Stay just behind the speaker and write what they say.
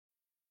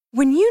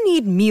When you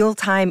need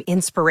mealtime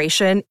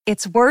inspiration,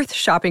 it's worth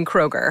shopping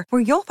Kroger,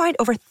 where you'll find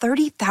over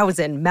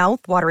 30,000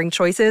 mouth-watering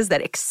choices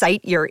that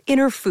excite your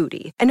inner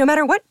foodie. And no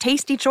matter what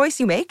tasty choice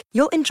you make,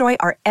 you'll enjoy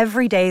our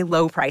everyday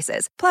low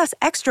prices, plus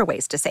extra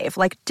ways to save,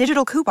 like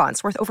digital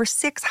coupons worth over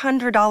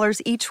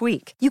 $600 each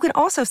week. You can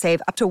also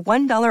save up to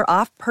 $1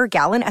 off per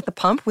gallon at the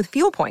pump with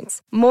fuel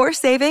points. More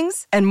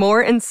savings and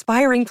more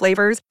inspiring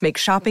flavors make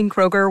shopping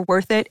Kroger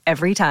worth it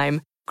every time.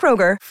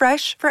 Kroger,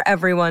 fresh for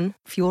everyone.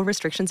 Fuel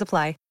restrictions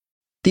apply.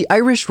 The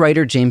Irish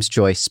writer James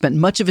Joyce spent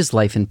much of his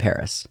life in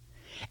Paris.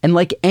 And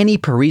like any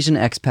Parisian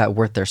expat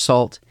worth their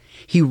salt,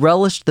 he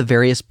relished the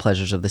various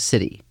pleasures of the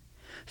city: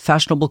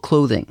 fashionable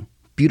clothing,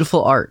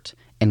 beautiful art,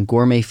 and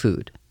gourmet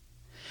food.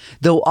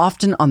 Though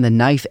often on the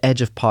knife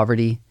edge of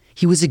poverty,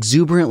 he was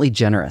exuberantly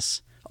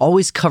generous,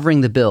 always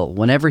covering the bill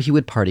whenever he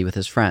would party with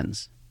his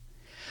friends.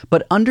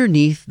 But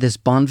underneath this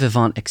bon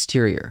vivant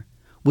exterior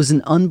was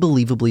an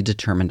unbelievably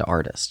determined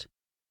artist.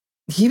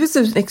 He was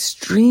an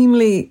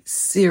extremely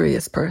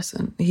serious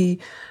person. He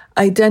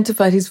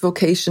identified his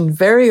vocation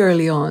very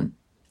early on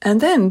and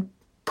then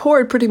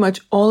poured pretty much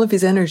all of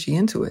his energy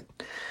into it.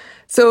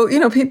 So,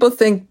 people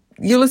think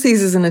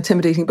Ulysses is an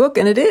intimidating book,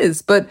 and it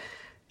is, but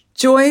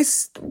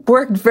Joyce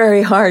worked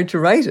very hard to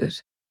write it.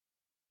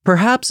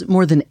 Perhaps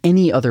more than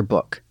any other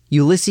book,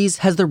 Ulysses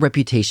has the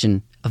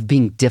reputation of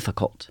being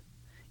difficult.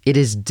 It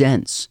is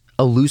dense,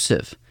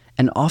 elusive,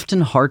 and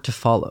often hard to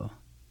follow.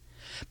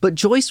 But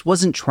Joyce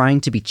wasn't trying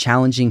to be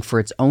challenging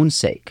for its own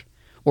sake,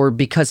 or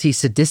because he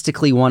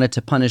sadistically wanted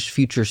to punish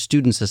future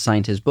students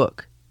assigned his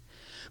book.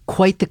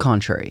 Quite the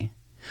contrary.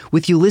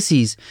 With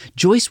Ulysses,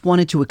 Joyce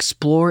wanted to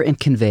explore and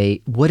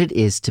convey what it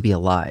is to be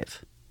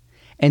alive.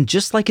 And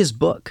just like his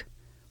book,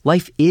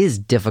 life is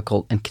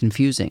difficult and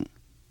confusing,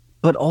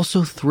 but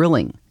also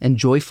thrilling and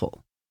joyful.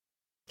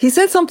 He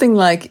said something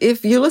like,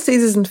 if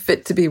Ulysses isn't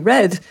fit to be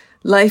read,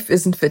 life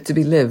isn't fit to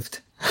be lived.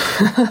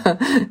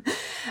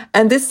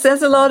 And this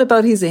says a lot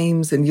about his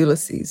aims in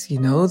Ulysses,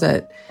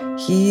 that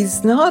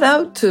he's not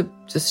out to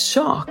just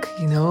shock,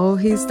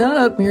 he's not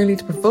out merely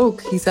to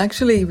provoke. He's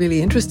actually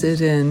really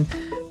interested in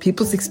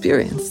people's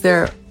experience,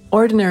 their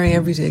ordinary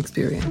everyday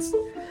experience,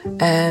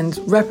 and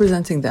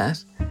representing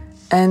that.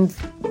 And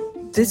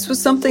this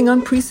was something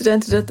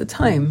unprecedented at the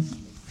time.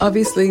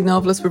 Obviously,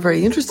 novelists were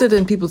very interested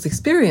in people's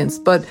experience,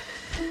 but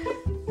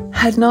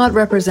had not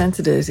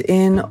represented it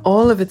in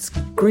all of its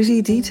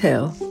gritty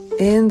detail,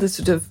 in the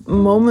sort of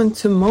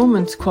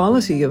moment-to-moment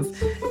quality of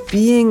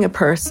being a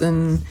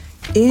person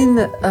in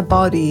a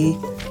body,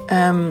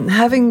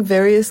 having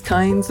various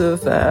kinds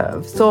of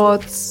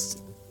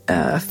thoughts,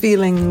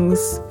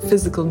 feelings,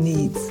 physical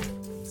needs,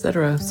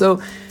 etc.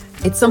 So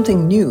it's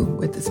something new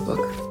with this book.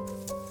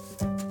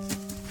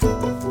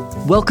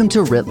 Welcome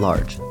to Writ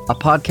Large, a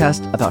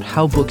podcast about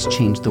how books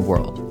change the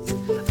world.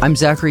 I'm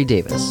Zachary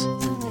Davis.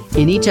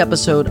 In each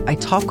episode, I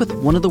talk with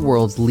one of the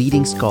world's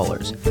leading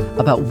scholars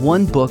about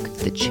one book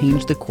that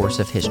changed the course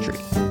of history.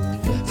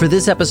 For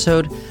this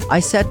episode, I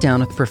sat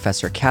down with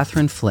Professor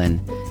Catherine Flynn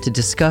to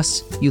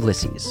discuss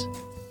Ulysses.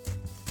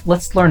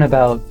 Let's learn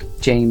about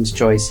James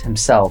Joyce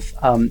himself.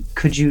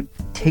 Could you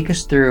take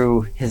us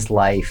through his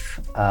life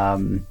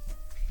and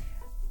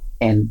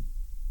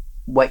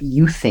what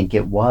you think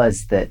it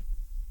was that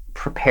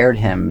prepared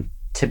him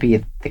to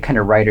be the kind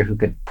of writer who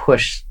could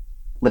push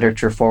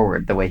literature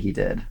forward the way he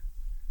did?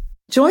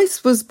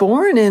 Joyce was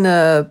born in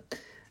an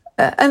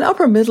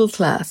upper middle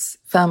class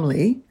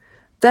family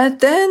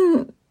that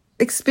then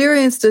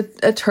experienced a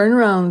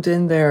turnaround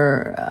in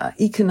their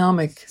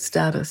economic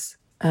status.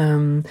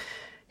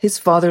 His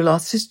father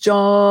lost his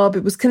job.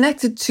 It was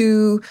connected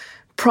to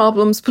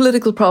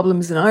political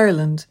problems in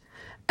Ireland.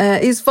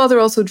 His father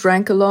also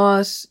drank a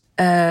lot,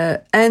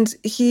 and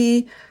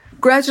he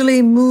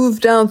gradually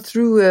moved down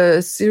through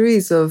a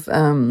series of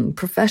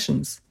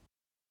professions.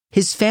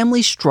 His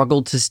family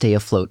struggled to stay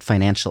afloat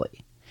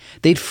financially.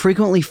 They'd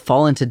frequently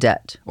fall into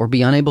debt or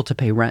be unable to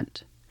pay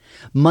rent.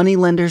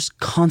 Moneylenders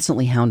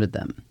constantly hounded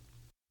them.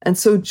 And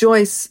so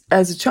Joyce,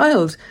 as a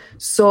child,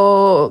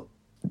 saw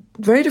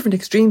very different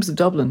extremes of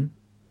Dublin.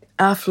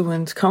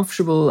 Affluent,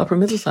 comfortable,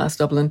 upper-middle-class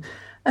Dublin,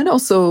 and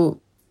also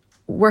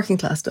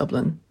working-class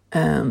Dublin,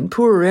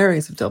 poorer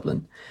areas of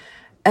Dublin.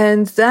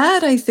 And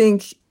that, I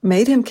think,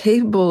 made him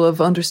capable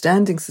of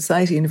understanding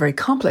society in a very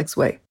complex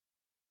way.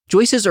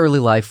 Joyce's early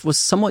life was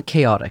somewhat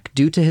chaotic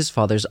due to his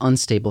father's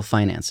unstable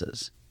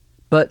finances.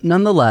 But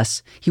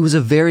nonetheless, he was a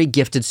very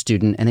gifted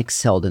student and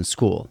excelled in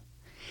school.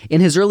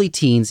 In his early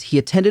teens, he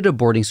attended a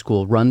boarding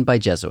school run by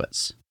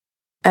Jesuits.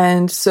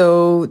 And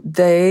so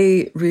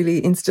they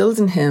really instilled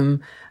in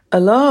him a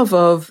love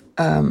of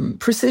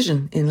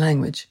precision in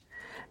language,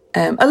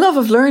 a love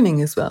of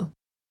learning as well.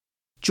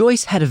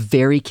 Joyce had a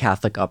very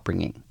Catholic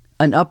upbringing,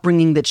 an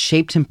upbringing that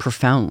shaped him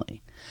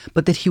profoundly,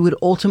 but that he would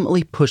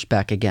ultimately push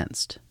back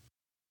against.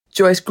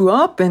 Joyce grew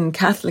up in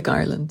Catholic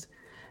Ireland,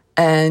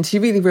 and he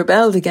really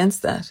rebelled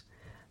against that.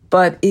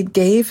 But it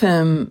gave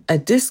him a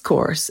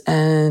discourse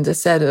and a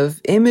set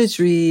of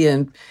imagery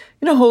and,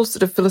 a whole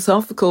sort of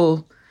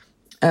philosophical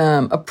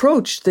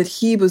approach that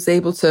he was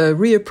able to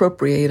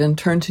reappropriate and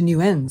turn to new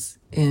ends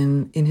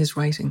in his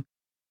writing.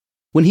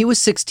 When he was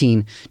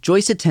 16,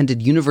 Joyce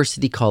attended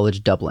University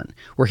College Dublin,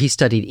 where he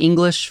studied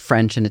English,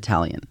 French, and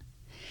Italian.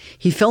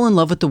 He fell in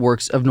love with the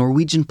works of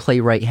Norwegian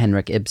playwright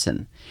Henrik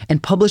Ibsen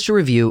and published a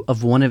review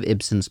of one of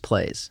Ibsen's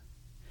plays.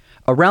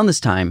 Around this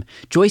time,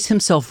 Joyce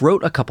himself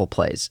wrote a couple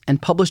plays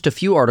and published a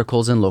few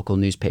articles in local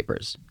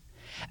newspapers.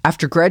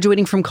 After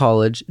graduating from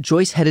college,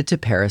 Joyce headed to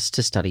Paris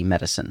to study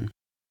medicine.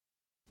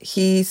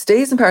 He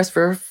stays in Paris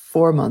for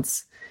 4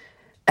 months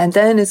and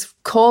then is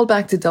called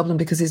back to Dublin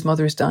because his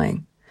mother is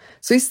dying.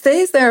 So he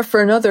stays there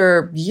for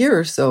another year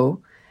or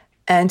so,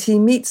 and he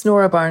meets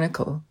Nora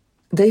Barnacle.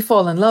 They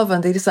fall in love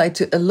and they decide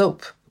to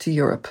elope to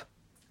Europe.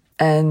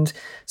 And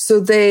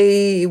so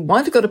they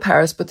want to go to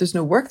Paris, but there's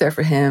no work there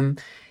for him.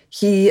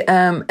 He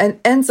and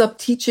ends up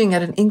teaching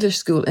at an English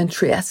school in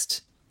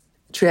Trieste,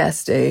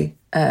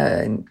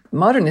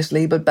 modern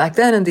Italy, but back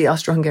then in the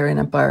Austro-Hungarian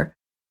Empire.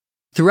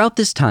 Throughout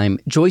this time,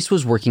 Joyce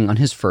was working on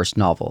his first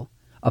novel,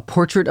 a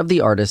portrait of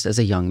the artist as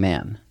a young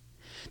man.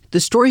 The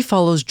story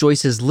follows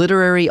Joyce's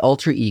literary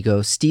alter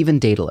ego, Stephen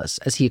Dedalus,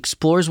 as he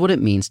explores what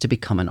it means to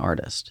become an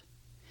artist.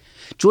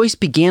 Joyce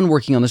began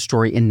working on the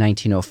story in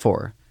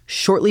 1904,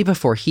 shortly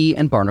before he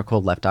and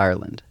Barnacle left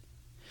Ireland.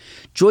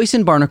 Joyce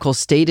and Barnacle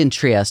stayed in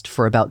Trieste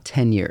for about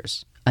 10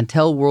 years,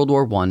 until World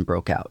War I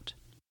broke out.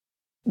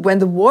 When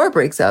the war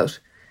breaks out,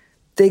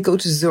 they go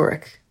to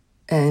Zurich,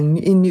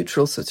 in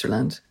neutral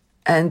Switzerland.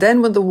 And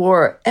then when the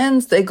war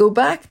ends, they go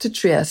back to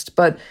Trieste,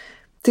 but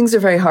things are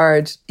very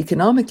hard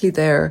economically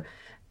there.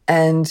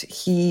 And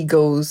he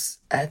goes,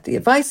 at the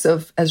advice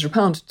of Ezra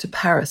Pound, to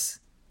Paris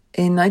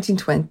in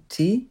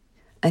 1920,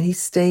 and he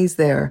stays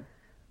there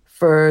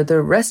for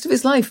the rest of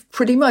his life,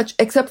 pretty much,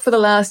 except for the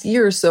last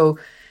year or so,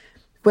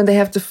 when they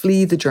have to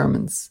flee the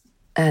Germans,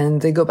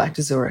 and they go back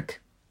to Zurich.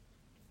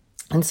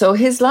 And so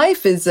his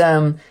life is,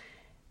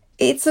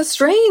 it's a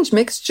strange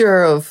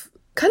mixture of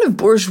kind of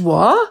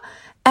bourgeois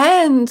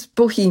and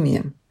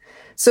bohemian.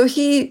 So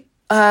he,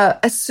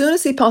 as soon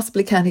as he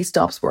possibly can, he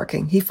stops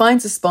working. He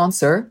finds a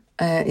sponsor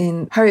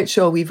in Harriet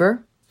Shaw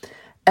Weaver.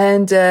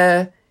 And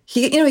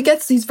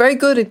he's very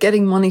good at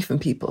getting money from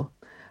people.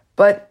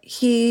 But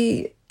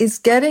he is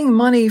getting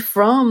money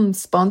from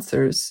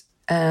sponsors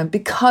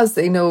because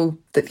they know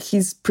that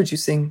he's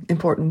producing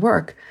important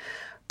work.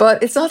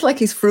 But it's not like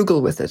he's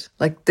frugal with it.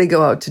 Like, they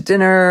go out to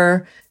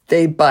dinner,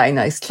 they buy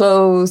nice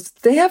clothes,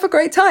 they have a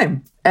great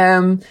time.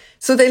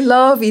 So they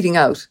love eating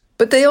out.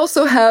 But they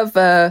also have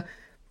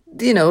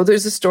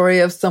there's a story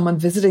of someone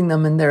visiting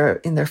them in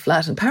their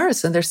flat in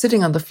Paris, and they're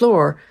sitting on the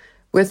floor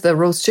with a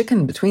roast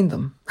chicken between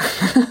them.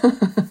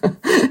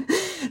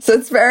 So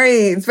it's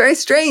very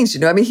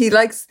strange, I mean, he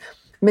likes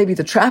maybe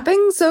the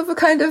trappings of a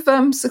kind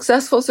of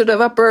successful sort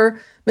of upper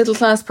middle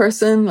class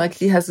person. Like,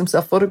 he has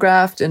himself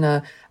photographed in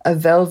a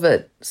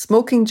velvet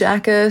smoking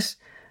jacket,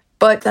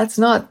 but that's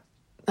not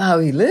how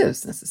he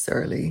lives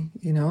necessarily,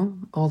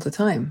 all the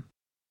time.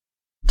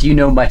 Do you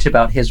know much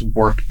about his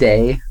work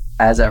day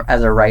as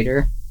a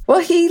writer? Well,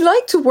 he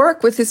liked to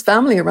work with his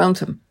family around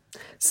him.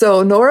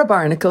 So Nora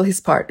Barnacle, his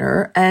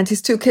partner, and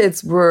his 2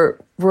 kids were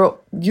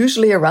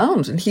usually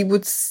around, and he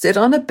would sit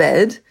on a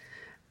bed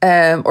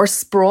or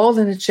sprawl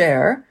in a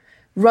chair,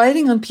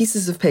 writing on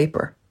pieces of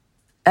paper.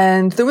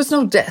 And there was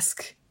no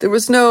desk. There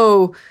was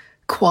no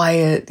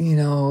quiet,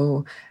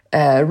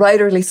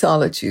 writerly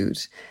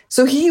solitude.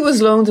 So he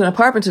was loaned an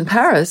apartment in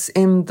Paris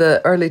in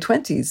the early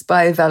 20s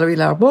by Valérie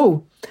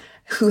Larbaud,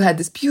 who had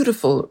this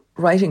beautiful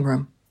writing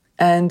room.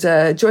 And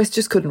Joyce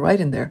just couldn't write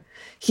in there.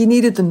 He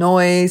needed the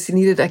noise. He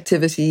needed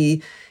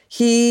activity.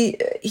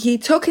 He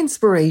took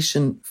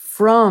inspiration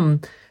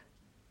from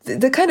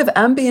the kind of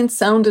ambient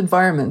sound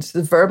environment,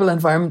 the verbal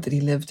environment that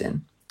he lived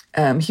in.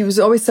 He was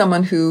always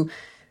someone who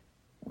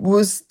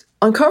was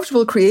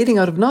uncomfortable creating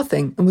out of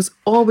nothing and was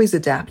always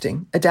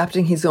adapting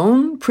his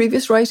own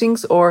previous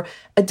writings or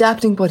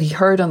adapting what he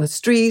heard on the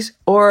street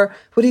or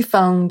what he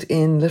found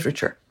in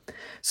literature.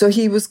 So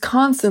he was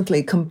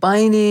constantly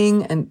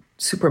combining and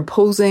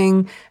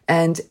superimposing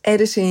and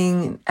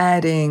editing and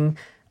adding.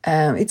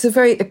 It's a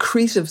very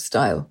accretive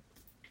style.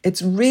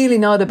 It's really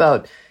not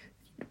about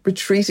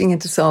retreating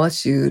into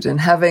solitude and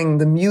having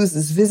the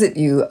muses visit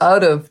you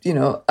out of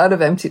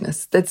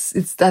emptiness. That's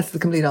the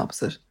complete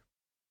opposite.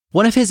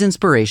 One of his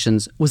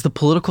inspirations was the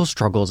political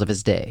struggles of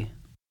his day.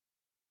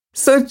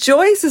 So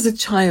Joyce, as a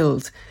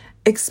child,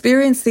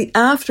 experienced the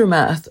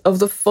aftermath of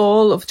the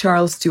fall of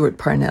Charles Stewart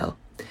Parnell.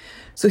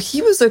 So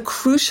he was a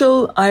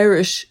crucial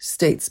Irish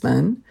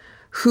statesman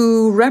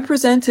who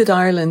represented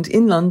Ireland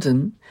in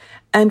London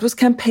and was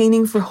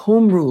campaigning for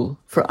home rule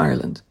for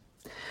Ireland.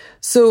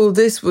 So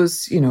this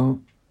was,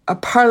 a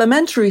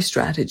parliamentary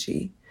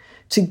strategy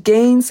to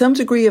gain some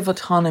degree of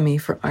autonomy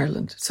for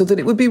Ireland so that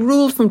it would be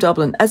ruled from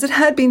Dublin, as it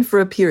had been for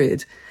a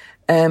period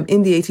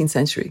in the 18th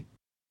century.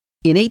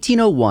 In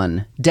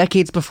 1801,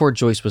 decades before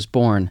Joyce was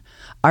born,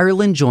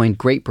 Ireland joined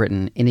Great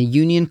Britain in a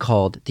union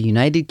called the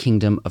United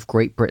Kingdom of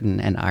Great Britain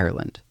and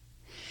Ireland.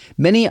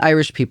 Many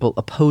Irish people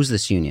opposed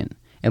this union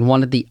and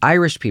wanted the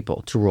Irish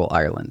people to rule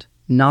Ireland,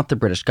 not the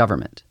British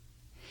government.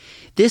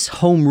 This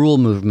home rule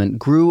movement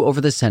grew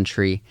over the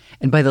century,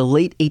 and by the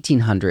late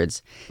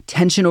 1800s,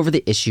 tension over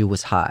the issue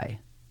was high.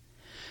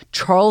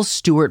 Charles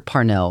Stewart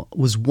Parnell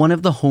was one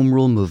of the home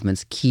rule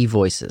movement's key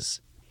voices.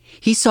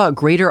 He sought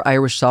greater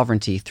Irish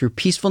sovereignty through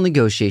peaceful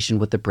negotiation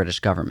with the British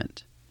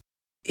government.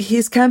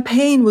 His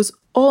campaign was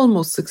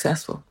almost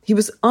successful. He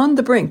was on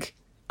the brink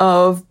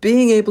of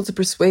being able to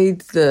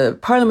persuade the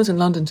Parliament in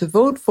London to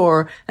vote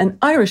for an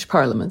Irish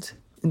Parliament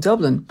in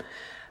Dublin.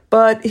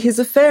 But his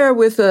affair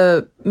with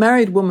a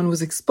married woman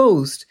was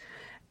exposed,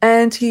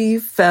 and he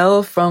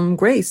fell from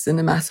grace in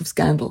a massive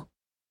scandal.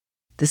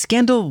 The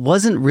scandal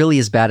wasn't really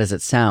as bad as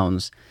it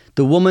sounds.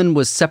 The woman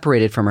was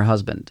separated from her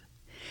husband.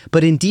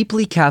 But in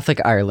deeply Catholic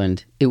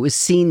Ireland, it was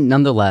seen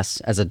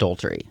nonetheless as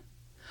adultery.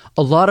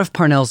 A lot of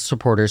Parnell's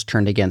supporters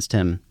turned against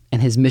him,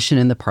 and his mission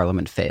in the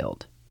Parliament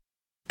failed.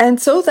 And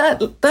so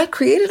that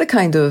created a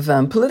kind of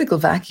political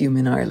vacuum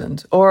in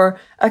Ireland, or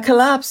a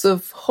collapse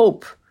of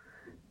hope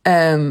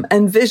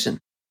and vision.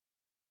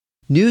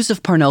 News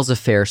of Parnell's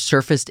affair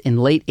surfaced in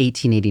late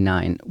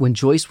 1889 when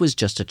Joyce was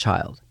just a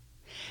child.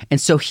 And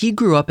so he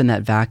grew up in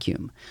that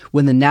vacuum,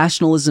 when the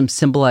nationalism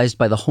symbolized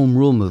by the Home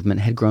Rule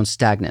movement had grown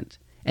stagnant,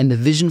 and the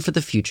vision for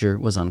the future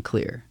was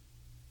unclear.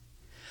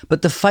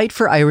 But the fight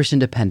for Irish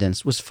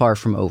independence was far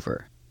from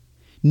over.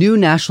 New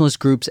nationalist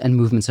groups and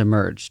movements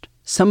emerged,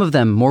 some of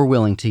them more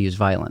willing to use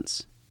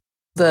violence.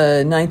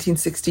 The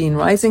 1916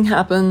 Rising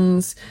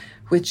happens,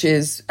 which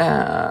is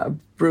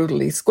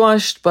brutally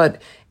squashed,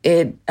 but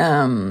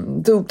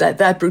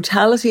that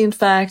brutality, in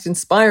fact,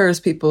 inspires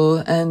people,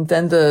 and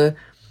then the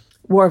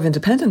War of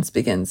Independence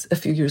begins a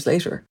few years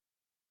later.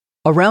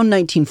 Around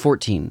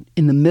 1914,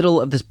 in the middle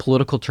of this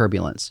political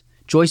turbulence,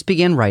 Joyce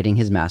began writing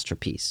his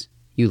masterpiece,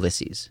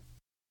 Ulysses.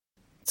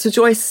 So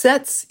Joyce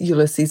sets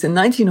Ulysses in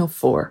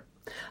 1904,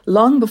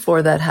 long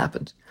before that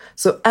happened.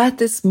 So at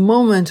this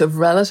moment of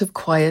relative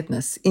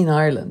quietness in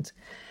Ireland,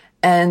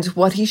 and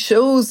what he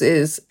shows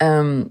is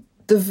the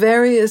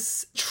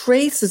various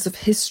traces of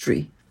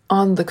history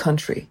on the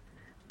country,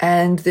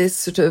 and this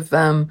sort of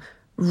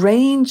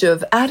range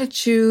of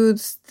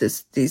attitudes,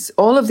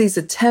 all of these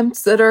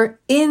attempts that are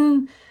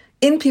in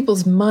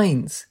people's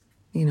minds.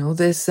 You know,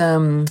 these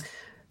kind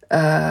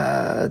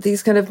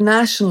of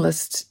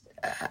nationalist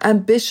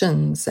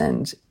ambitions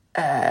and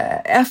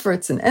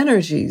efforts and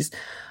energies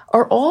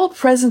are all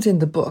present in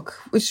the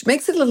book, which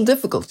makes it a little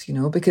difficult, you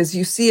know, because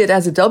you see it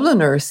as a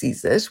Dubliner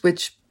sees it,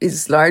 which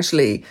is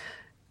largely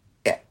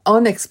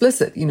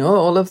unexplicit. You know,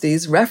 all of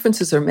these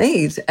references are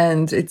made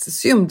and it's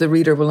assumed the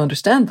reader will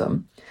understand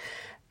them.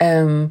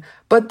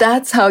 But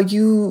that's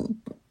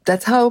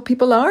how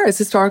people are as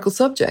historical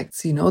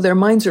subjects. You know, their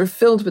minds are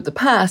filled with the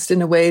past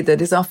in a way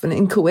that is often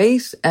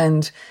inchoate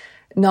and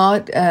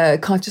not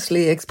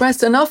consciously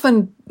expressed, and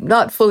often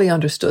not fully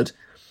understood.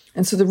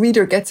 And so the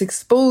reader gets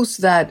exposed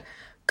to that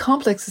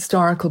complex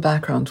historical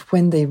background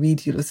when they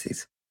read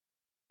Ulysses.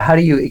 How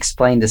do you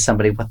explain to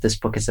somebody what this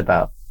book is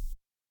about?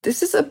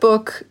 This is a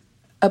book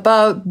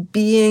about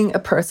being a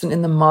person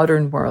in the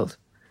modern world,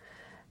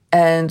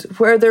 and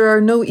where there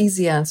are no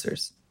easy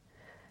answers.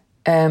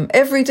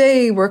 Every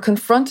day we're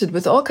confronted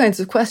with all kinds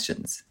of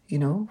questions, you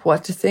know,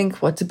 what to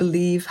think, what to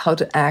believe, how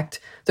to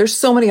act. There's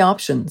so many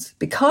options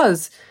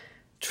because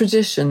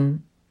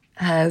tradition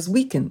has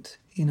weakened.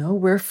 You know,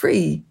 we're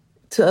free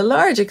to a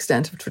large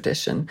extent of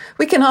tradition.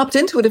 We can opt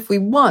into it if we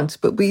want,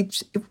 but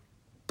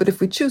if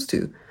we choose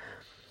to.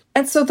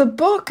 And so the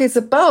book is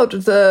about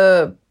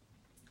the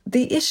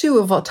issue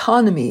of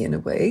autonomy in a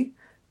way,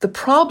 the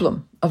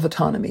problem of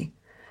autonomy,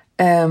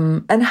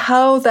 and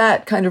how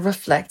that kind of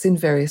reflects in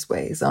various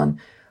ways on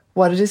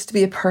what it is to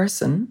be a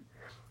person,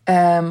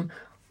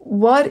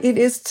 what it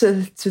is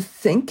to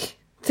think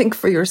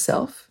for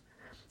yourself,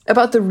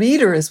 about the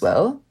reader as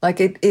well. Like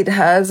it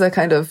has a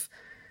kind of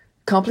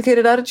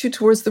complicated attitude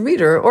towards the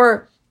reader,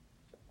 or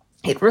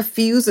it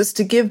refuses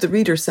to give the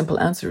reader simple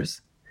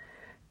answers.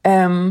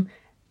 And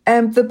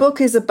the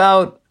book is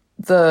about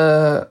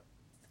the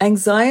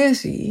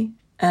anxiety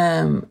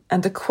and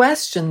the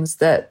questions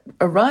that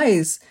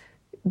arise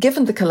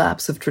given the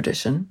collapse of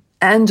tradition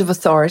and of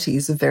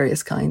authorities of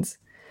various kinds,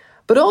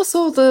 but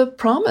also the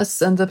promise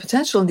and the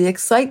potential and the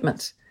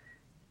excitement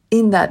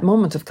in that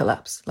moment of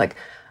collapse. Like,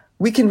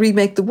 we can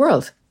remake the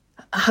world.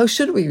 How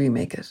should we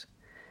remake it?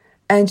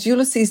 And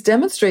Ulysses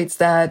demonstrates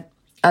that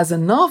as a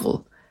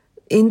novel,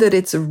 in that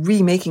it's a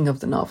remaking of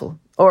the novel,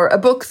 or a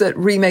book that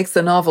remakes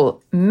the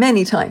novel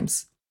many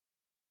times.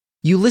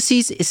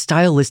 Ulysses is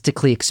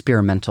stylistically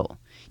experimental,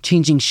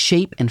 changing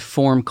shape and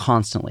form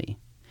constantly.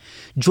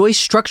 Joyce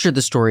structured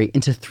the story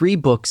into 3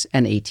 books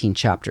and 18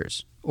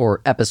 chapters,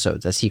 or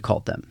episodes as he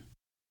called them.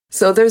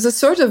 So there's a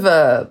sort of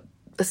a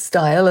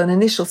style, an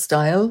initial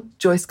style,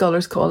 Joyce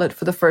scholars call it,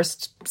 for the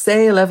first,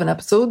 say, 11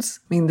 episodes.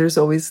 I mean, there's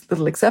always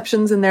little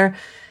exceptions in there.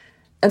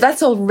 And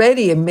that's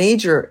already a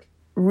major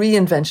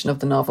reinvention of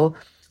the novel.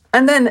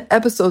 And then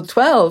episode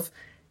 12,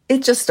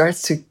 it just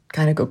starts to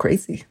kind of go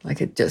crazy. Like,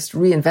 it just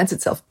reinvents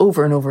itself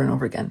over and over and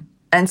over again.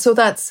 And so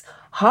that's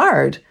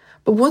hard.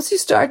 But once you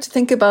start to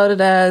think about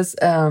it as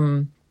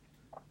a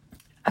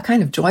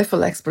kind of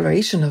joyful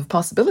exploration of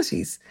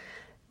possibilities,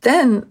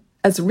 then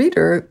as a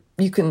reader,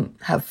 you can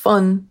have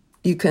fun.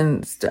 You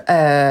can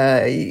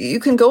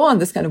go on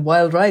this kind of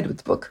wild ride with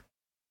the book.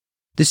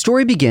 The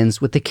story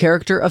begins with the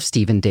character of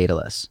Stephen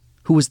Dedalus,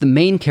 who was the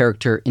main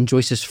character in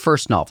Joyce's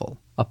first novel,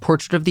 A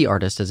Portrait of the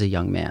Artist as a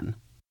Young Man.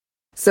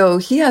 So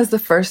he has the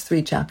first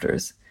 3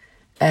 chapters.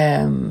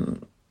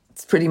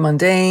 It's pretty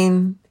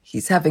mundane.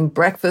 He's having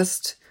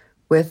breakfast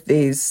with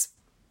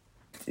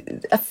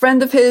a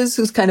friend of his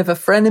who's kind of a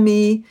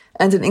frenemy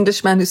and an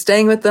Englishman who's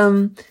staying with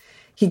them.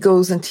 He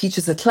goes and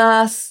teaches a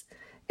class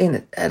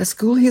at a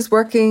school he's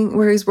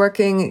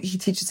working. He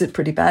teaches it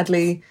pretty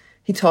badly.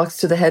 He talks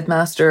to the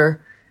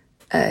headmaster.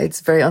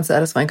 It's a very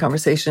unsatisfying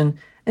conversation.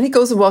 And he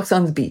goes and walks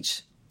on the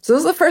beach. So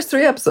those are the first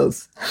 3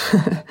 episodes.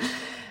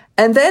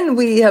 And then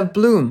we have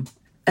Bloom.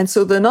 And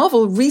so the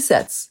novel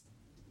resets.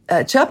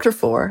 Chapter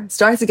 4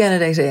 starts again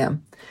at 8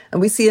 a.m.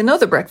 And we see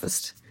another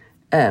breakfast.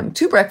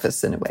 2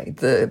 breakfasts in a way.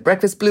 The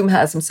breakfast Bloom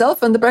has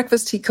himself and the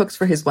breakfast he cooks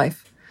for his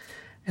wife,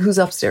 who's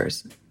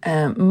upstairs,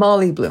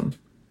 Molly Bloom.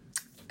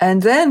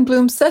 And then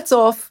Bloom sets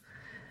off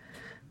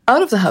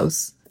out of the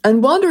house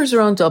and wanders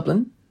around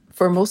Dublin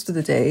for most of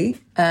the day,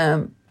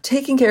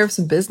 taking care of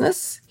some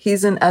business.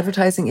 He's an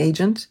advertising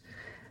agent.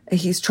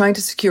 He's trying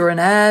to secure an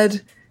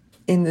ad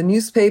in the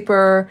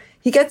newspaper.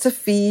 He gets a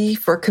fee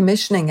for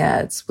commissioning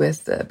ads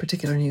with a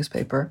particular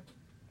newspaper.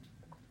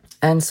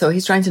 And so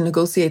he's trying to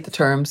negotiate the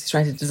terms. He's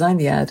trying to design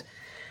the ad.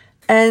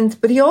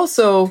 But he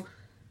also,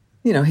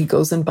 he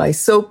goes and buys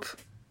soap.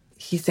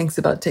 He thinks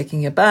about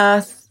taking a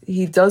bath.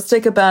 He does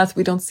take a bath.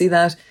 We don't see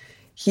that.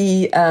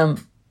 He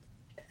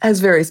has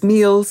various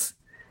meals.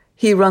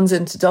 He runs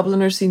into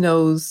Dubliners he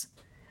knows.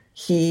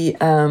 He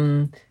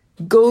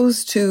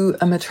goes to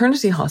a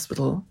maternity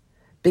hospital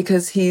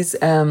because he's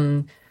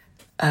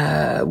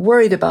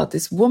worried about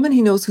this woman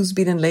he knows who's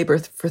been in labour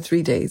for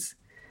 3 days.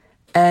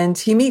 And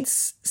he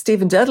meets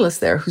Stephen Dedalus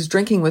there, who's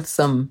drinking with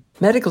some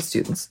medical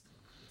students.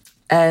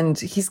 And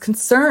he's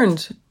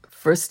concerned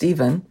for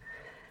Stephen.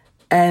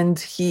 And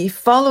he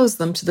follows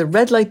them to the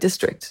red light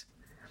district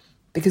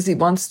because he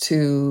wants to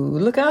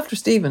look after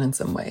Stephen in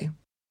some way.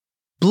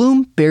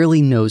 Bloom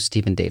barely knows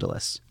Stephen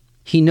Dedalus.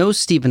 He knows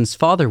Stephen's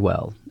father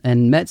well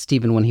and met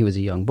Stephen when he was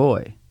a young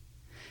boy.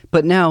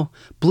 But now,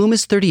 Bloom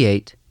is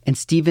 38 and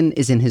Stephen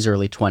is in his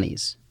early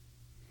 20s.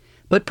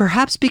 But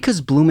perhaps because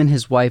Bloom and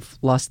his wife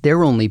lost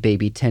their only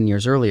baby 10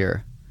 years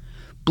earlier,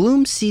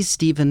 Bloom sees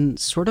Stephen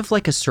sort of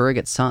like a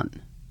surrogate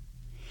son.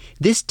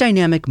 This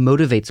dynamic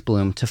motivates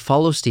Bloom to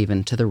follow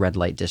Stephen to the red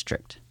light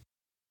district.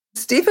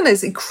 Stephen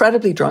is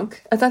incredibly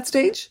drunk at that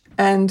stage,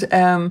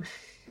 and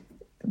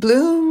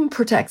Bloom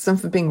protects him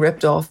from being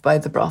ripped off by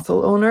the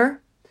brothel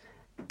owner.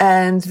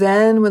 And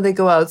then when they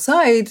go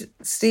outside,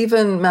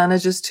 Stephen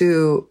manages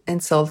to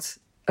insult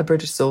a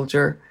British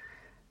soldier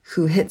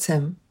who hits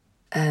him,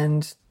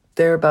 and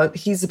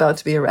he's about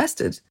to be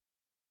arrested.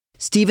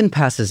 Stephen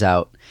passes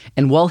out,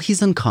 and while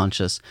he's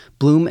unconscious,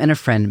 Bloom and a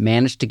friend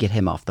manage to get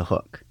him off the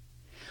hook.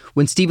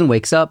 When Stephen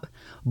wakes up,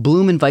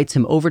 Bloom invites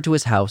him over to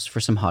his house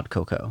for some hot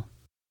cocoa.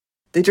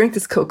 They drink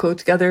this cocoa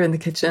together in the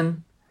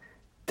kitchen.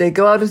 They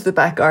go out into the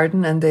back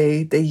garden and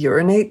they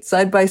urinate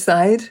side by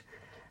side.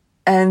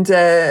 And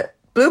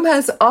Bloom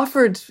has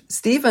offered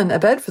Stephen a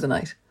bed for the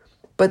night,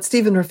 but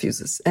Stephen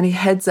refuses and he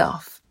heads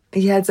off.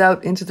 He heads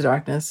out into the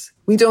darkness.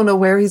 We don't know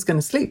where he's going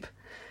to sleep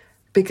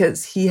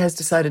because he has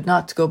decided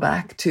not to go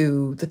back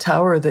to the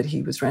tower that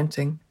he was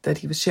renting, that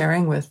he was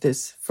sharing with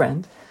this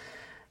friend.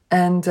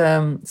 And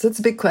so it's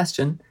a big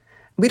question.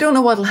 We don't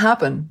know what will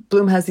happen.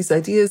 Bloom has these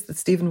ideas that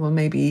Stephen will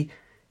maybe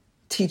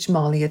teach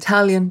Molly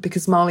Italian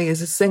because Molly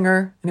is a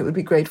singer and it would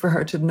be great for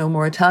her to know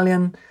more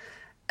Italian.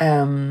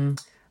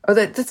 Or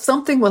that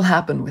something will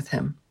happen with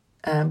him.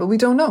 But we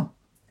don't know.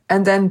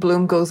 And then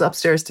Bloom goes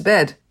upstairs to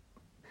bed.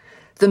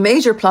 The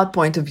major plot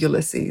point of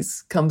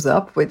Ulysses comes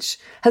up, which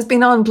has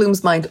been on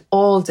Bloom's mind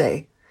all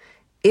day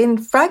in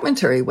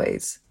fragmentary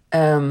ways.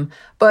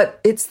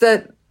 But it's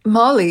that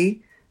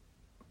Molly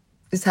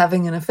is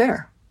having an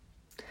affair.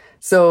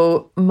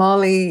 So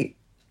Molly,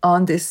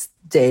 on this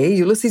day,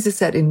 Ulysses is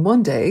set in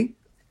one day,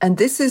 and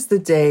this is the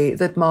day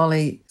that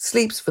Molly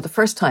sleeps for the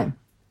first time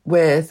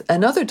with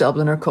another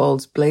Dubliner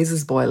called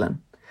Blazes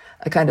Boylan,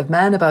 a kind of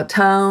man about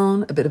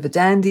town, a bit of a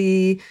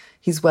dandy.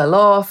 He's well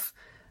off.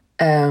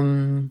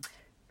 Bloom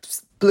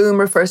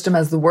refers to him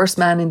as the worst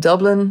man in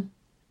Dublin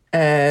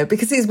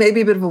because he's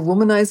maybe a bit of a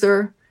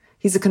womanizer.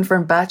 He's a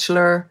confirmed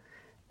bachelor.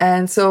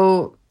 And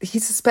so he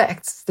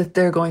suspects that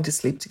they're going to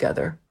sleep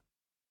together.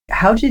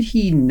 How did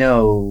he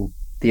know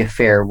the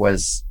affair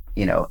was,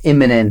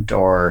 imminent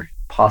or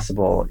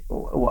possible?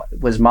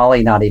 Was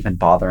Molly not even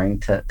bothering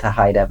to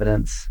hide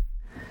evidence?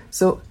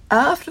 So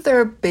after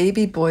their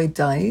baby boy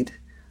died,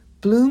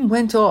 Bloom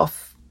went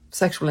off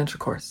sexual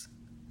intercourse,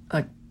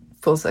 like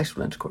full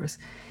sexual intercourse.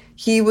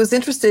 He was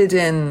interested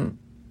in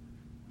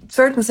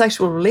certain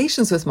sexual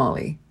relations with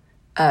Molly,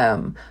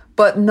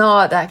 but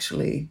not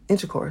actually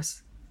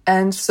intercourse.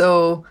 And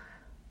so,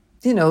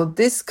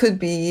 this could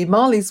be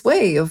Molly's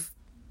way of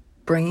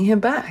bringing him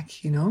back,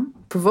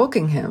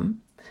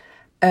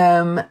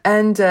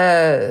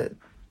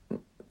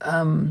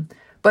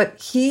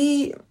 But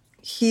he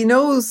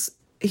knows,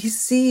 he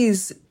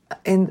sees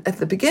at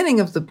the beginning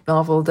of the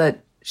novel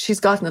that she's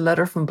gotten a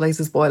letter from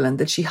Blazes Boylan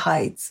that she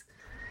hides.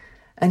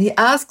 And he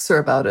asks her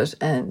about it,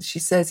 and she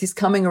says he's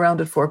coming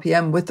around at 4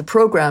 p.m. with the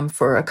program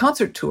for a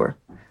concert tour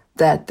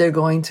that they're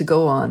going to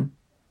go on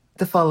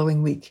the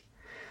following week.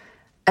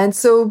 And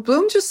so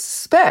Bloom just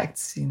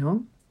suspects,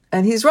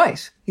 and he's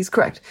right. He's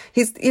correct.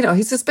 His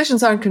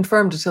suspicions aren't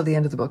confirmed until the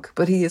end of the book,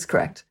 but he is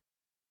correct.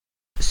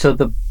 So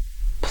the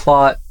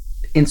plot,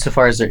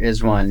 insofar as there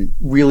is one,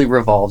 really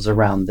revolves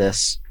around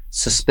this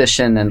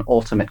suspicion and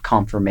ultimate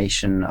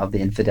confirmation of the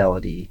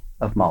infidelity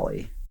of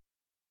Molly.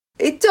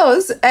 It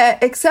does,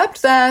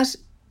 except that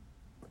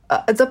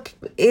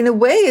in a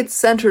way it's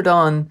centered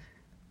on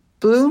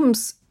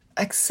Bloom's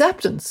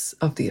acceptance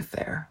of the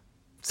affair.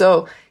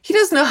 So he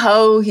doesn't know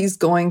how he's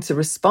going to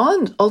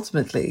respond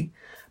ultimately,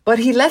 but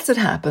he lets it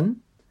happen.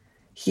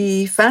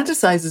 He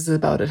fantasizes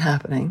about it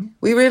happening.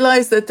 We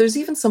realize that there's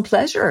even some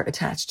pleasure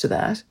attached to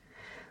that.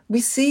 We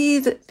see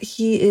that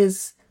he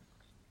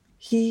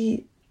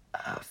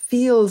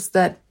feels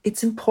that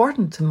it's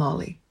important to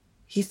Molly.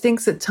 He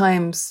thinks at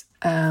times,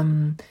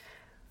 why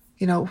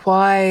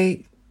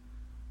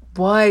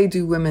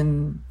do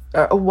women,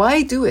 or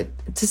why do it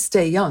to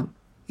stay young?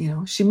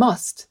 She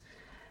must.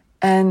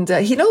 And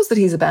he knows that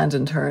he's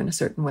abandoned her in a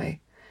certain way.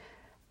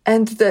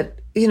 And that,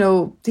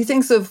 he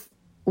thinks of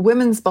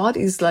women's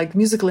bodies like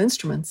musical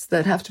instruments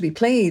that have to be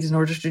played in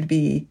order to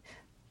be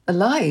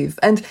alive.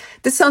 And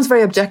this sounds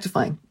very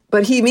objectifying,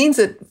 but he means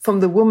it from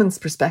the woman's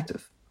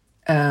perspective.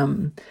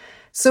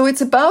 So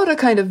it's about a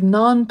kind of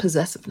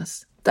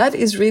non-possessiveness. That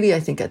is really, I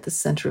think, at the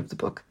center of the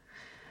book.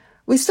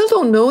 We still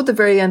don't know at the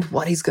very end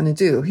what he's going to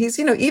do. He's,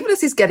 even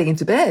as he's getting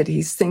into bed,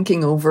 he's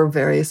thinking over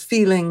various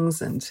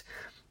feelings and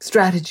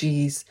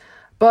strategies.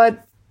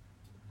 But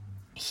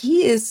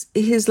his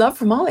love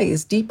for Molly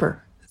is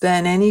deeper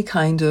than any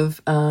kind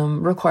of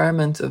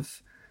requirement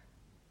of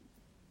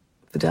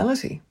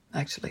fidelity,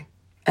 actually.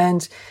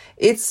 And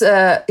it's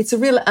a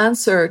real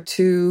answer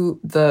to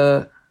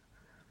the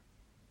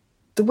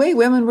way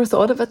women were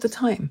thought of at the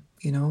time.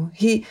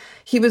 He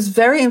was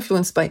very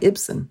influenced by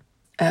Ibsen,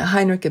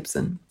 Heinrich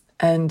Ibsen,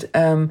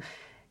 and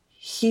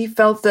he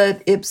felt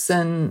that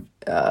Ibsen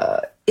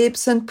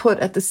put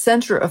at the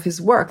center of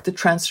his work the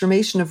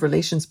transformation of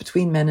relations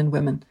between men and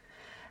women,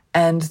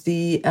 and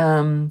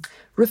the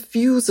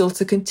refusal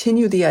to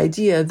continue the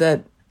idea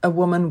that a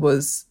woman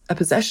was a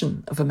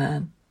possession of a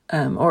man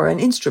or an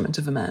instrument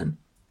of a man.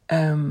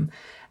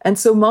 And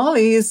so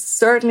Molly is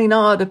certainly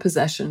not a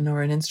possession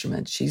or an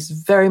instrument. She's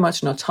very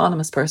much an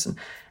autonomous person,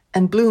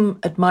 and Bloom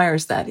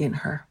admires that in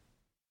her.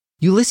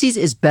 Ulysses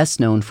is best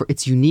known for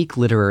its unique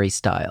literary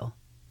style.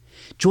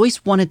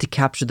 Joyce wanted to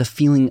capture the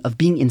feeling of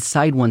being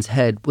inside one's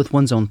head with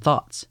one's own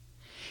thoughts.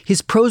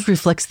 His prose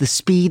reflects the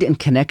speed and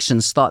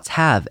connections thoughts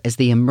have as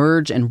they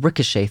emerge and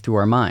ricochet through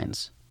our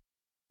minds.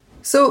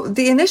 So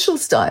the initial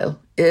style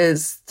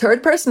is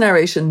third-person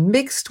narration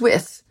mixed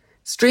with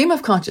stream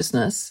of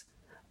consciousness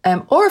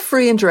or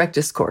free and direct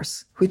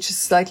discourse, which is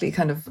slightly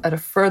kind of at a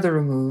further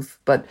remove.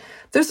 But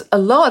there's a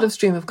lot of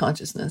stream of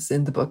consciousness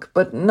in the book,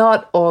 but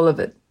not all of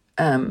it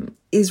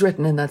is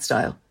written in that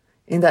style,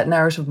 in that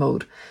narrative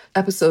mode.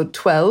 Episode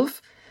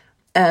 12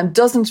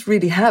 doesn't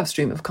really have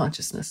stream of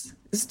consciousness.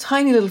 It's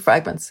tiny little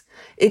fragments.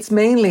 It's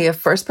mainly a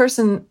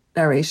first-person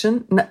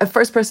narration, a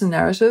first-person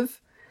narrative,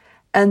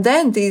 and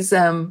then these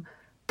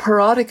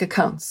parodic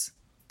accounts.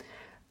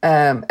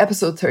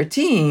 Episode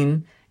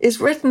 13 is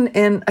written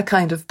in a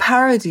kind of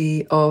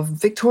parody of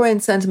Victorian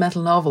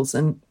sentimental novels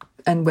and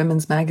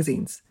women's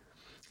magazines.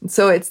 And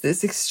so it's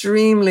this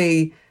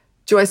extremely,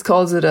 Joyce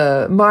calls it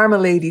a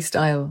marmalade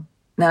style,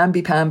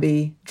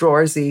 namby-pamby,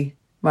 drawersy,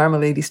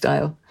 marmalade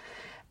style.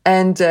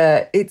 And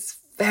it's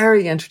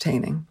very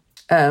entertaining.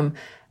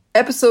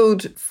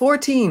 Episode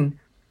 14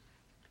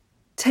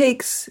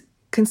 takes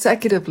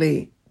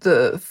consecutively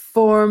the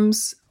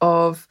forms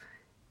of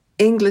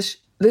English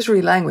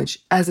literary language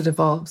as it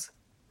evolves.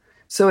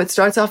 So it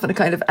starts off in a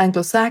kind of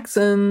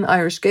Anglo-Saxon,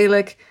 Irish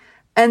Gaelic,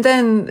 and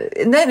then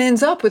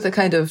ends up with a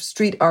kind of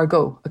street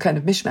argot, a kind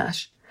of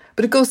mishmash.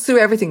 But it goes through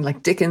everything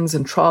like Dickens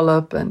and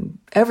Trollope and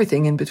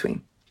everything in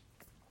between.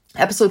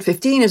 Episode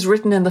 15 is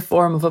written in the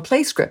form of a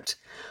play script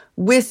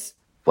with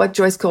what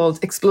Joyce called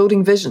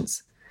exploding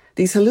visions,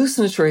 these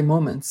hallucinatory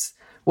moments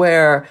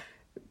where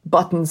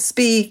buttons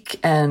speak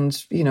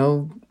and,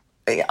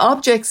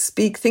 objects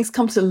speak, things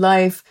come to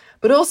life,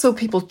 but also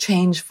people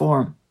change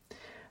form.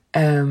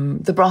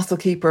 The brothel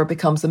keeper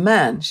becomes a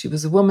man. She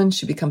was a woman,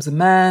 she becomes a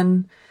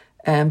man.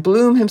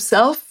 Bloom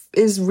himself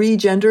is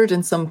regendered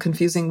in some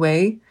confusing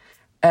way.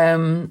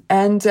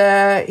 And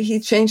he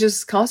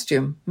changes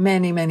costume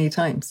many, many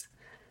times.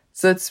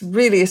 So it's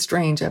really a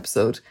strange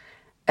episode.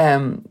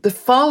 The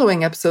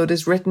following episode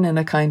is written in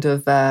a kind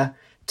of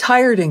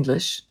tired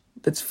English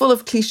that's full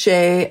of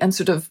cliche and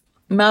sort of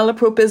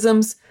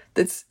malapropisms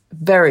that's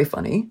very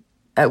funny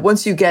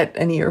once you get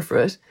an ear for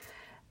it.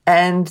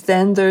 And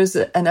then there's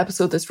an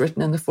episode that's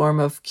written in the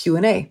form of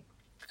Q&A,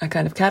 a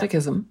kind of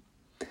catechism.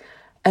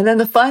 And then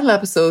the final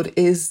episode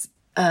is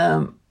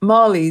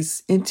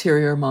Molly's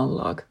interior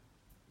monologue.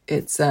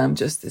 It's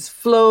just this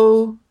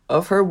flow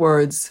of her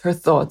words, her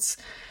thoughts,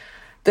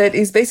 that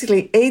is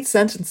basically 8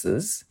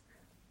 sentences,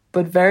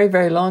 but very,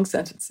 very long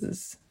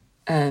sentences.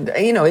 And,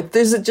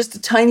 there's just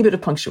a tiny bit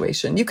of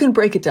punctuation. You can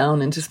break it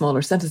down into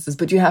smaller sentences,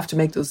 but you have to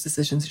make those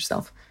decisions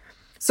yourself.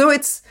 So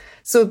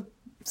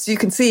you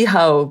can see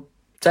how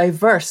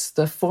diverse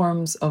the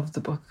forms of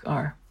the book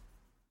are.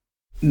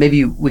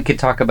 Maybe we could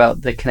talk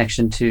about the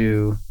connection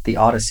to the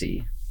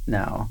Odyssey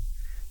now.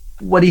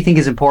 What do you think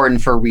is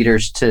important for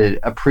readers to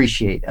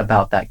appreciate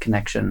about that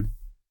connection?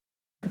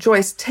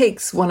 Joyce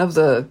takes one of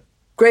the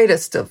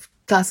greatest of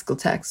classical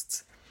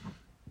texts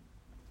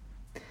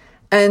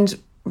and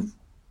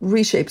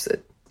reshapes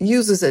it,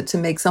 uses it to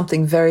make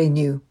something very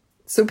new.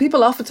 So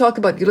people often talk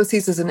about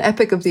Ulysses as an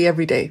epic of the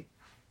everyday.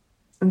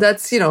 And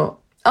that's,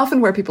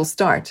 often where people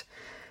start.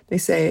 They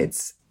say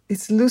it's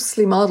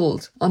loosely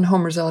modeled on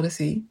Homer's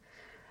Odyssey,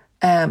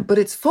 but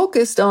it's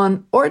focused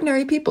on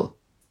ordinary people,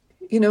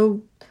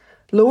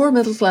 lower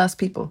middle class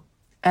people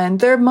and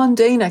their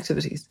mundane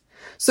activities.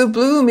 So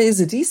Bloom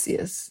is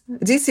Odysseus.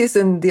 Odysseus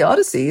in the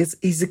Odyssey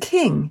he's a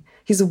king.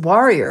 He's a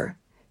warrior.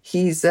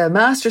 He's a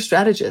master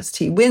strategist.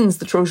 He wins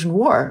the Trojan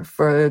War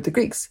for the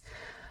Greeks.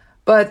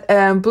 But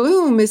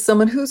Bloom is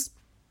someone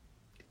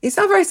he's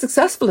not very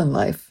successful in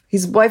life.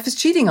 His wife is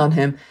cheating on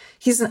him.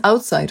 He's an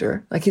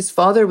outsider. Like his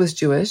father was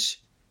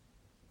Jewish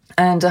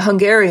and a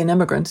Hungarian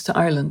immigrant to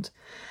Ireland.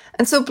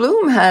 And so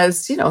Bloom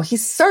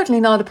he's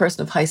certainly not a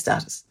person of high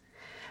status.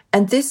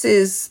 And this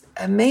is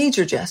a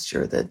major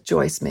gesture that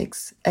Joyce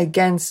makes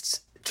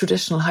against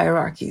traditional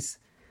hierarchies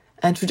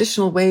and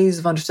traditional ways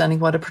of understanding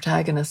who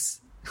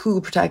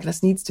a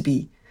protagonist needs to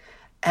be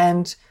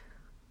and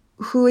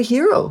who a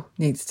hero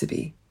needs to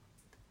be.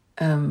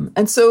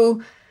 And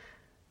so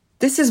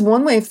this is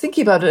one way of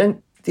thinking about it.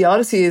 And the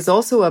Odyssey is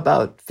also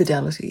about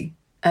fidelity.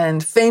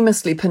 And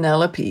famously,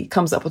 Penelope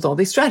comes up with all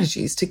these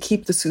strategies to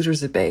keep the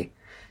suitors at bay.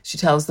 She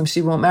tells them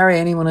she won't marry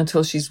anyone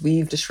until she's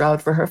weaved a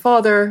shroud for her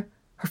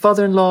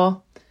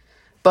father-in-law.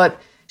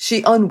 But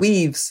she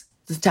unweaves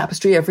the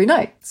tapestry every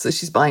night. So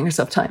she's buying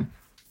herself time.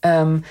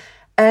 And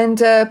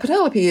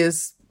Penelope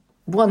is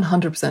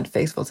 100%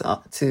 faithful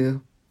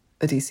to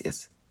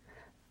Odysseus.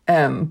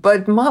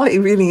 But Molly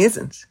really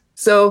isn't.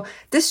 So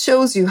this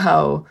shows you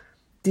how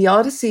the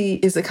Odyssey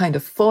is a kind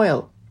of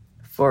foil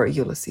for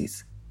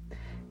Ulysses.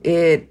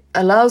 It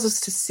allows us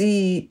to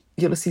see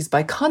Ulysses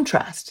by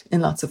contrast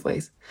in lots of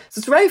ways. So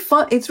it's very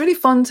fun. It's really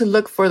fun to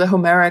look for the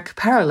Homeric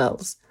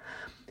parallels.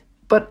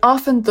 But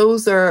often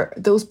those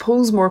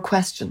pose more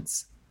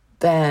questions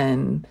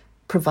than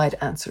provide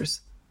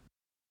answers.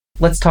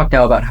 Let's talk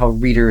now about how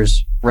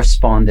readers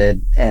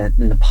responded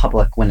in the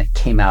public when it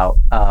came out.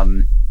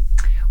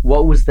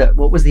 What was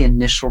the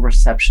initial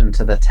reception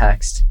to the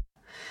text?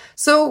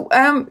 So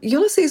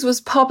Ulysses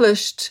was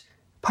published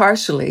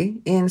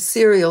partially in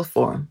serial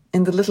form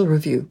in the Little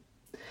Review.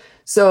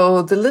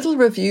 So the Little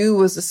Review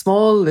was a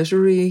small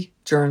literary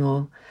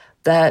journal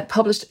that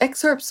published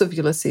excerpts of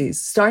Ulysses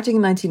starting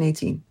in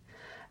 1918.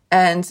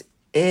 And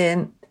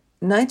in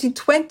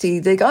 1920,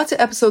 they got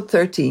to episode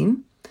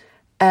 13,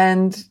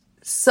 and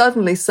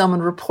suddenly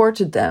someone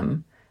reported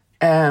the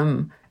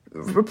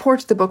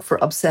book for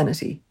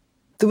obscenity.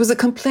 There was a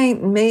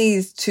complaint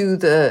made to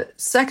the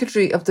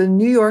secretary of the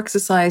New York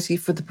Society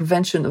for the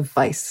Prevention of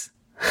Vice.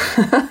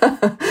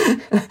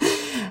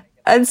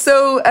 And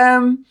so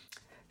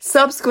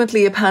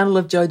subsequently, a panel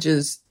of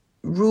judges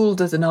ruled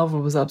that the novel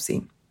was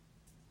obscene.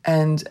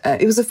 And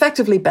it was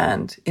effectively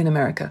banned in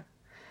America.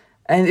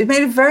 And it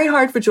made it very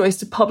hard for Joyce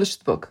to publish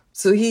the book.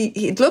 So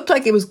it looked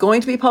like it was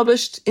going to be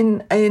published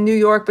in New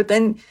York, but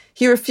then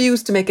he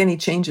refused to make any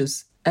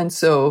changes. And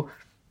so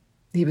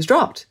he was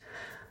dropped.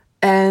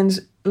 And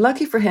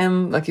lucky for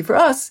him, lucky for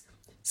us,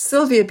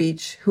 Sylvia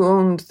Beach, who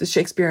owned the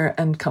Shakespeare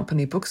and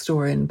Company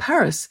bookstore in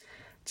Paris,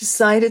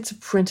 decided to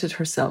print it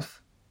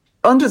herself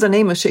under the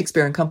name of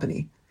Shakespeare and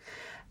Company.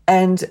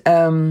 And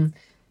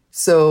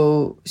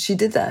so she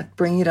did that,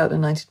 bringing it out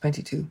in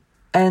 1922.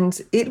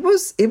 And it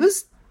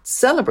was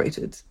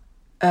celebrated.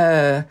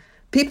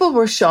 People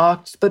were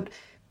shocked, but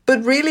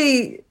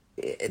really,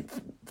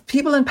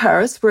 people in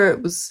Paris, where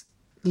it was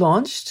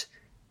launched,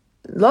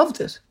 loved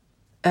it.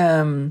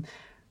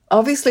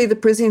 Obviously, the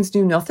Parisians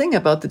knew nothing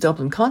about the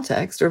Dublin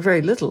context, or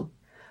very little,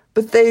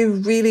 but they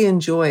really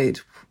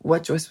enjoyed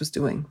what Joyce was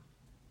doing.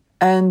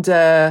 And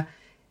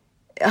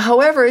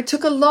however, it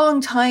took a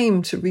long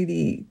time to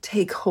really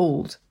take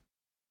hold.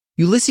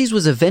 Ulysses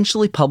was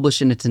eventually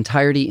published in its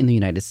entirety in the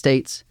United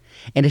States,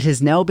 and it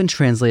has now been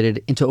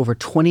translated into over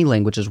 20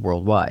 languages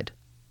worldwide.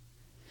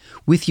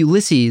 With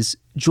Ulysses,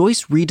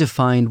 Joyce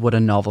redefined what a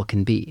novel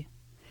can be,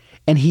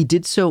 and he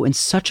did so in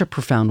such a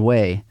profound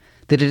way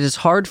that it is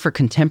hard for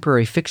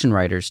contemporary fiction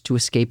writers to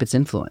escape its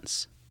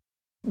influence.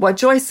 What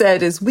Joyce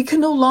said is, we can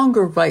no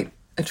longer write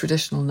a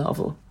traditional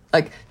novel.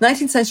 Like,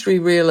 19th century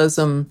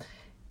realism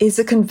is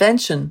a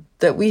convention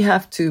that we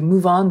have to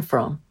move on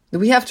from, that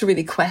we have to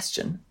really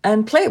question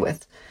and play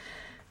with.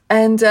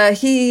 And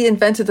he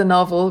reinvented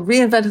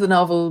the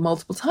novel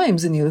multiple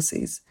times in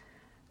Ulysses.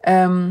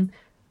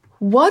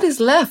 what is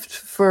left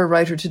for a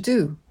writer to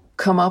do?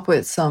 Come up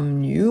with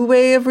some new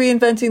way of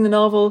reinventing the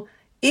novel?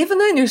 Even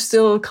then, you're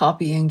still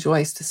copying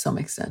Joyce to some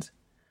extent.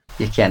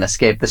 You can't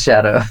escape the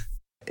shadow.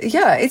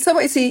 Yeah, in some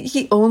ways,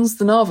 he owns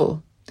the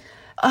novel.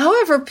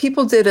 However,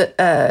 people did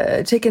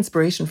take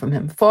inspiration from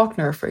him.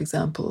 Faulkner, for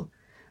example,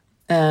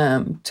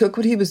 took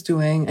what he was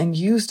doing and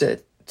used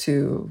it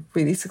to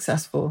really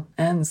successful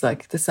ends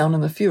like The Sound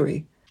and the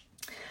Fury.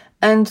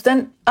 And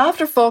then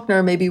after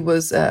Faulkner maybe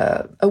was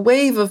a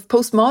wave of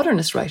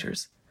postmodernist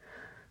writers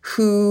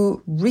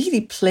who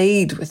really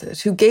played with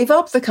it, who gave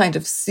up the kind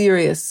of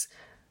serious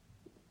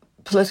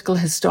political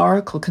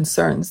historical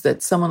concerns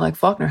that someone like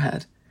Faulkner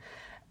had,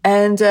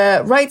 and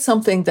write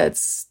something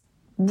that's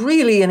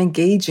really an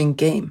engaging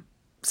game.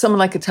 Someone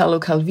like Italo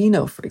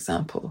Calvino, for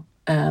example,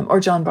 or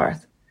John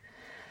Barth.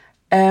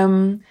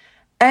 And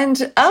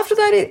after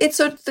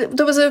that,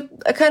 there was a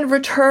kind of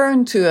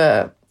return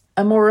to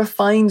a more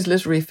refined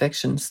literary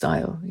fiction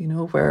style,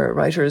 where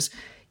writers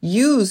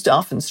used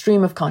often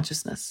stream of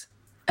consciousness.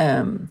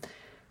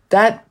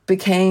 That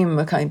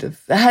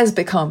has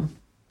become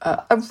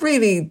a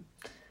really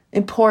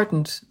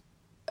important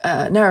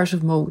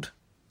narrative mode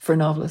for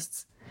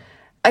novelists.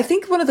 I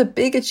think one of the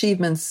big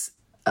achievements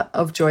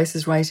of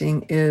Joyce's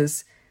writing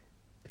is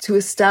to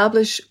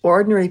establish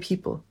ordinary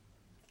people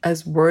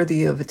as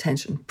worthy of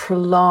attention,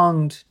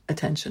 prolonged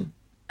attention,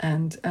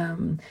 and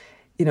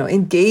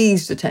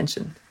engaged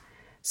attention,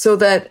 so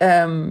that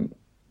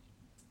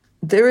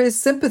there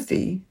is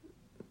sympathy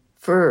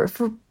for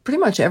pretty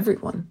much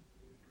everyone,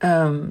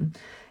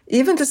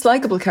 even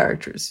dislikable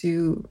characters.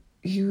 You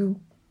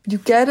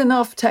get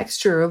enough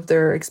texture of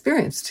their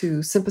experience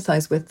to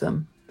sympathize with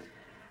them.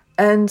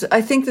 And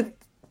I think that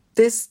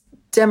this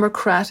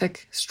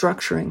democratic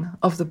structuring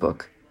of the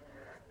book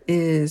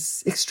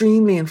is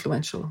extremely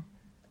influential.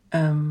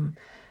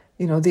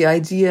 The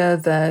idea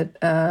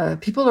that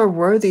people are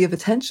worthy of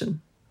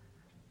attention.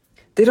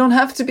 They don't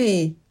have to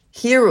be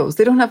heroes.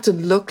 They don't have to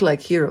look like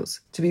heroes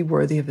to be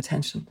worthy of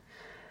attention.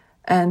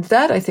 And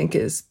that, I think,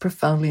 is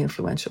profoundly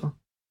influential.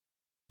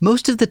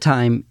 Most of the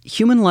time,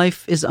 human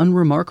life is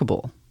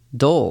unremarkable,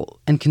 dull,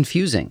 and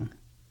confusing.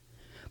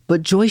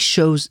 But Joyce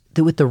shows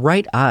that with the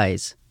right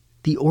eyes,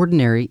 the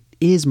ordinary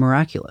is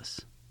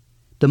miraculous.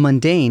 The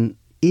mundane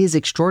is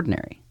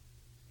extraordinary.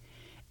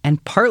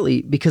 And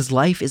partly because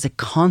life is a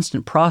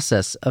constant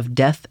process of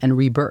death and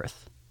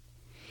rebirth.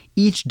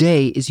 Each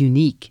day is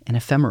unique and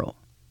ephemeral.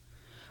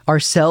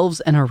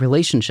 Ourselves and our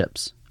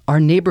relationships, our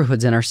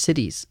neighborhoods and our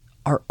cities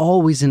are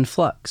always in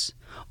flux,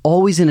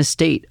 always in a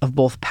state of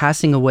both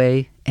passing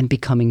away and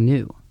becoming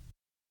new.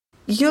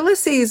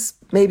 Ulysses'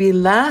 maybe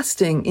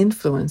lasting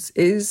influence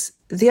is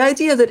the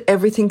idea that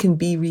everything can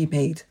be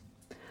remade,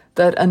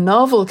 that a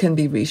novel can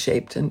be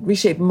reshaped and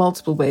reshaped in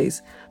multiple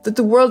ways, that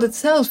the world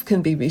itself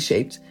can be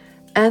reshaped,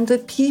 and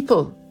that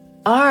people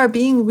are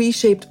being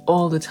reshaped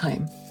all the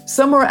time.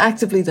 Some more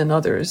actively than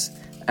others,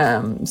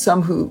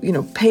 some who,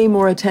 pay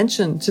more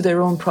attention to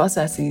their own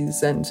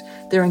processes and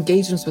their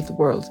engagements with the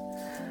world.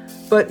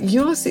 But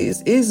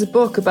Ulysses is a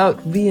book about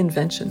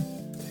reinvention.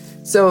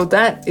 So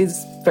that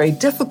is very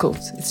difficult,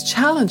 it's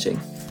challenging,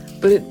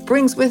 but it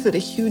brings with it a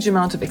huge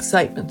amount of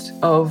excitement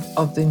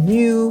of the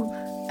new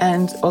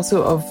and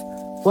also of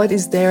what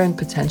is there in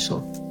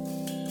potential.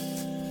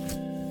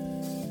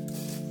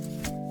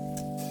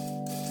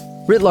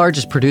 Writ Large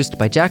is produced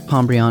by Jack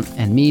Pombriant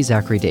and me,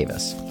 Zachary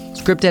Davis.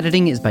 Script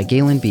editing is by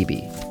Galen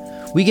Beebe.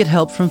 We get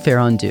help from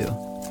Farron Dew.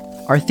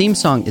 Our theme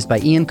song is by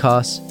Ian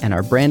Koss, and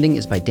our branding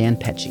is by Dan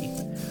Pecci.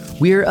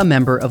 We're a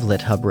member of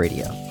LitHub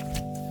Radio.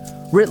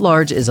 Writ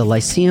Large is a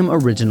Lyceum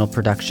original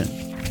production.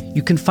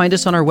 You can find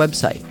us on our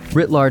website,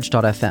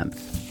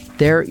 writlarge.fm.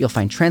 There, you'll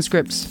find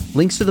transcripts,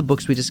 links to the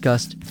books we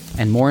discussed,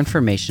 and more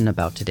information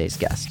about today's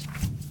guest.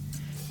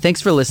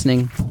 Thanks for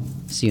listening.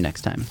 See you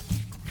next time.